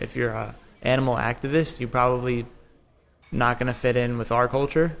you're a animal activist, you're probably not going to fit in with our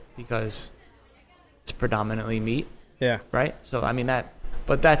culture because it's predominantly meat. Yeah. Right. So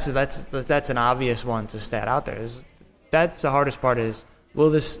but that's an obvious one to stat out there. That's the hardest part is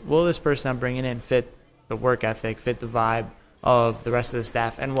will this person I'm bringing in fit the work ethic, fit the vibe of the rest of the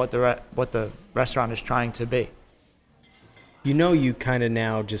staff, and what the restaurant is trying to be. You kind of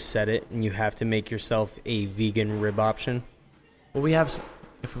now just said it, and you have to make yourself a vegan rib option. Well, we have,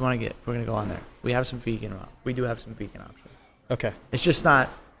 if we're going to go on there, we have some vegan. We do have some vegan options. Okay. It's just not.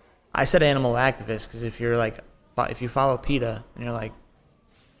 I said animal activist because if you follow PETA and you're like,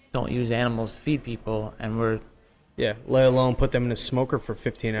 don't use animals to feed people, and we're Yeah, let alone put them in a smoker for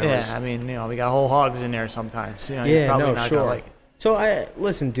 15 hours. yeah, we got whole hogs in there sometimes. You're Yeah, probably no, not sure. gonna like it. So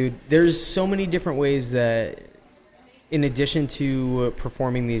listen, dude, there's so many different ways that, in addition to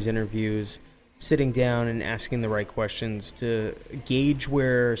performing these interviews, sitting down and asking the right questions to gauge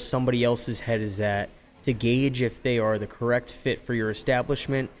where somebody else's head is at, to gauge if they are the correct fit for your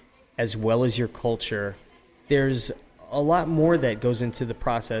establishment as well as your culture. There's a lot more that goes into the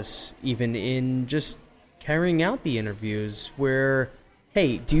process, even in just carrying out the interviews, where,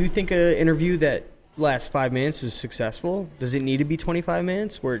 hey, do you think an interview that lasts 5 minutes is successful? Does it need to be 25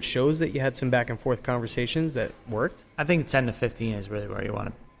 minutes where it shows that you had some back and forth conversations that worked? I think 10 to 15 is really where you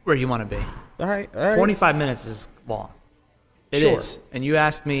want to be. All right. 25 minutes is long. It Sure. is. And you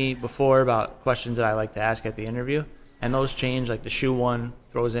asked me before about questions that I like to ask at the interview, and those change. Like the shoe one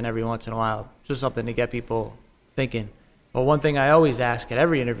throws in every once in a while, just something to get people thinking. But one thing I always ask at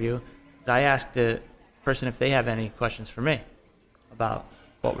every interview is I ask the person if they have any questions for me about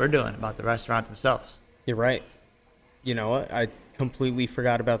what we're doing, about the restaurant themselves. You're right. You know what? I completely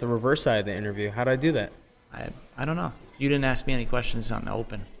forgot about the reverse side of the interview. How did I do that? I don't know. You didn't ask me any questions on the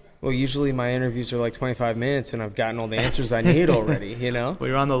open. Well, usually my interviews are like 25 minutes, and I've gotten all the answers I need already, you know? We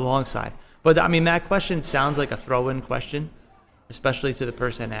were on the long side. But, I mean, that question sounds like a throw-in question, especially to the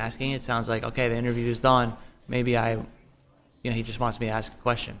person asking. It sounds like, okay, the interview is done. Maybe he just wants me to ask a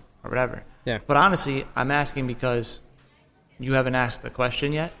question or whatever. Yeah. But honestly, I'm asking because you haven't asked the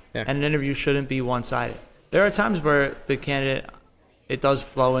question yet, Yeah. and an interview shouldn't be one-sided. There are times where the candidate, it does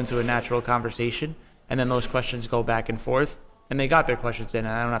flow into a natural conversation, and then those questions go back and forth, and they got their questions in,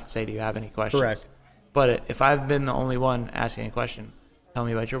 and I don't have to say, do you have any questions? Correct. But if I've been the only one asking a question, tell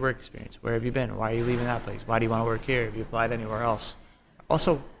me about your work experience. Where have you been? Why are you leaving that place? Why do you want to work here? Have you applied anywhere else?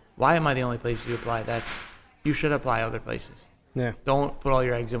 Also, why am I the only place you apply? You should apply other places. Yeah. Don't put all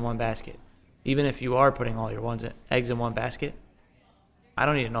your eggs in one basket. Even if you are putting all your eggs in one basket, I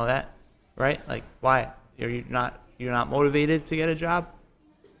don't need to know that, right? Like, why? You're not motivated to get a job?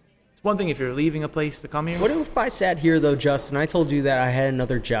 It's one thing if you're leaving a place to come here. What if I sat here, though, Justin, I told you that I had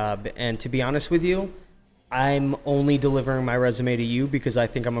another job, and to be honest with you, I'm only delivering my resume to you because I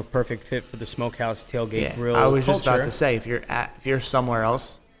think I'm a perfect fit for the Smokehouse Tailgate Grill I was culture. just about to say, if you're somewhere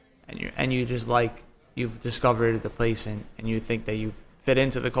else and you just you've discovered the place and you think that you fit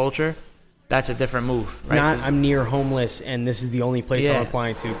into the culture, that's a different move, right? I'm near homeless, and this is the only place I'm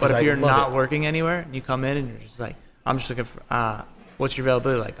applying to. But if you're not it. working anywhere, and you come in and you're just like, I'm just looking for, what's your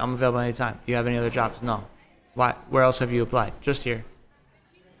availability like? I'm available anytime. Do you have any other jobs? No. Why? Where else have you applied? Just here.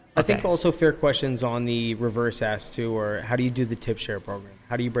 I think Okay. also fair questions on the reverse ask too, or how do you do the tip share program?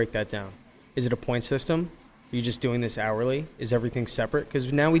 How do you break that down? Is it a point system? Are you just doing this hourly? Is everything separate?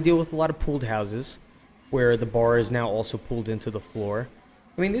 Because now we deal with a lot of pooled houses where the bar is now also pooled into the floor.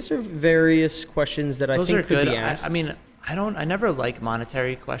 I mean, these are various questions that I Those think are could good. be asked. I mean, I never like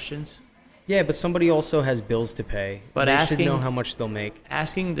monetary questions. Yeah, but somebody also has bills to pay. But they should asking- know how much they'll make.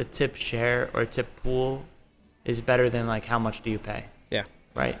 Asking the tip share or tip pool is better than like how much do you pay, Yeah.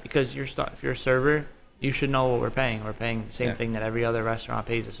 right? Because if you're a server, you should know what we're paying. We're paying the same Yeah. thing that every other restaurant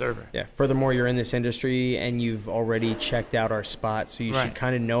pays a server. Yeah. Furthermore, you're in this industry and you've already checked out our spot, so you should Right.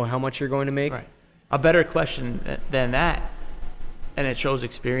 kind of know how much you're going to make. Right. A better question than that, and it shows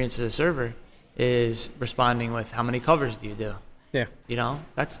experience as a server, is responding with how many covers do you do? Yeah. You know,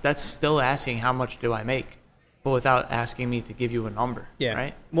 that's still asking how much do I make, but without asking me to give you a number. Yeah.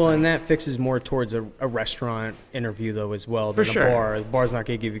 Right. Well, and that fixes more towards a restaurant interview, though, as well, For than sure. a bar. The bar's not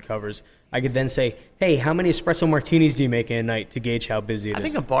going to give you covers. I could then say, hey, how many espresso martinis do you make in a night to gauge how busy it I is?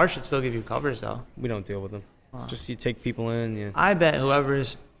 think a bar should still give you covers though. We don't deal with them. It's just you take people in. Yeah. I bet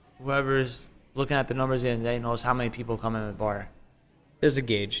whoever's looking at the numbers the end of the day knows how many people come in the bar. There's a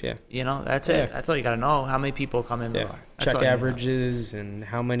gauge, yeah. You know, that's Yeah. it. That's all you got to know. How many people come in the Yeah. bar? That's Check all you need to know. averages and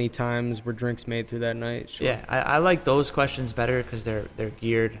how many times were drinks made through that night. Sure. Yeah, I like those questions better because they're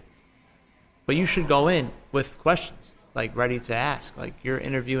geared. But you should go in with questions, like ready to ask. Like you're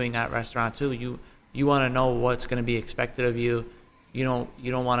interviewing that restaurant too. You want to know what's going to be expected of you. You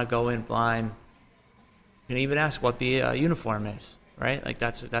don't want to go in blind. You can even ask what the uniform is, right? Like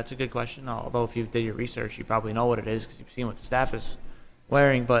that's a good question. Although if you did your research, you probably know what it is because you've seen what the staff is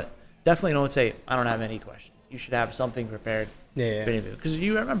wearing. But definitely don't say I don't have any questions. You should have something prepared. Yeah. Because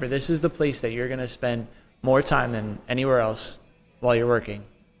you remember, this is the place that you're going to spend more time than anywhere else while you're working,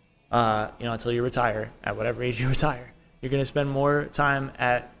 until you retire, at whatever age you retire. You're going to spend more time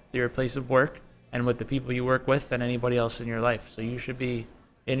at your place of work and with the people you work with than anybody else in your life. So you should be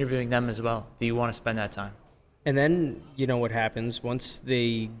interviewing them as well. Do you want to spend that time? And then, you know what happens. Once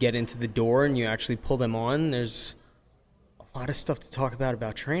they get into the door and you actually pull them on, there's a lot of stuff to talk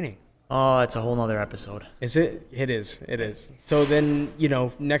about training. Oh, that's a whole nother episode. Is it? It is. It is. So then,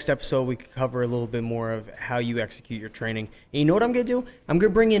 next episode we could cover a little bit more of how you execute your training. And you know what I'm going to do? I'm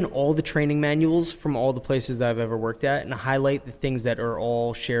going to bring in all the training manuals from all the places that I've ever worked at and highlight the things that are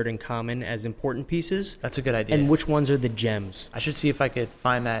all shared in common as important pieces. That's a good idea. And which ones are the gems. I should see if I could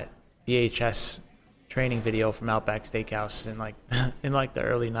find that VHS training video from Outback Steakhouse in the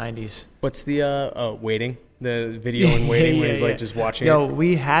early 90s. What's the waiting? The video in waiting where he's just watching Yo, it?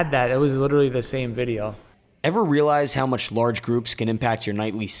 we had that. It was literally the same video. Ever realize how much large groups can impact your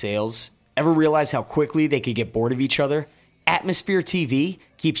nightly sales? Ever realize how quickly they could get bored of each other? Atmosphere TV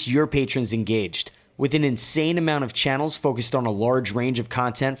keeps your patrons engaged. With an insane amount of channels focused on a large range of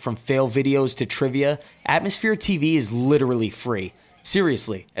content from fail videos to trivia, Atmosphere TV is literally free.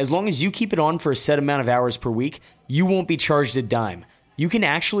 Seriously, as long as you keep it on for a set amount of hours per week, you won't be charged a dime. You can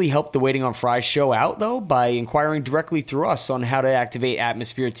actually help the Waiting on Fries show out, though, by inquiring directly through us on how to activate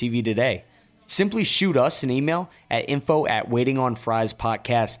Atmosphere TV today. Simply shoot us an email at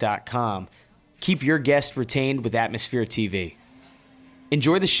info@waitingonfriespodcast.com. Keep your guest retained with Atmosphere TV.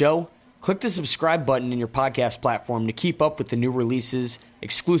 Enjoy the show? Click the subscribe button in your podcast platform to keep up with the new releases,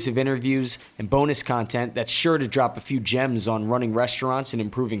 exclusive interviews, and bonus content that's sure to drop a few gems on running restaurants and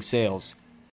improving sales.